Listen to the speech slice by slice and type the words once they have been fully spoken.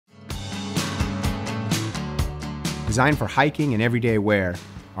Designed for hiking and everyday wear,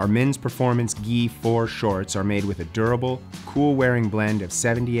 our men's performance Gi 4 shorts are made with a durable, cool-wearing blend of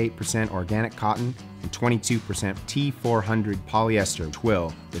 78% organic cotton and 22% T400 polyester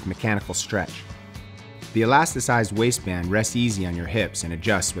twill with mechanical stretch. The elasticized waistband rests easy on your hips and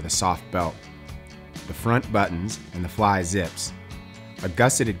adjusts with a soft belt. The front buttons and the fly zips. A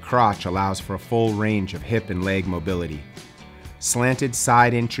gusseted crotch allows for a full range of hip and leg mobility. Slanted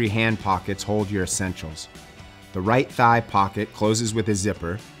side entry hand pockets hold your essentials. The right thigh pocket closes with a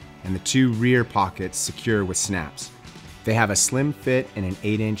zipper, and the two rear pockets secure with snaps. They have a slim fit and an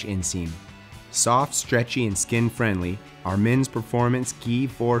 8-inch inseam. Soft, stretchy, and skin-friendly, our men's performance Gi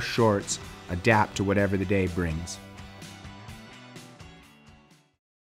 4 shorts adapt to whatever the day brings.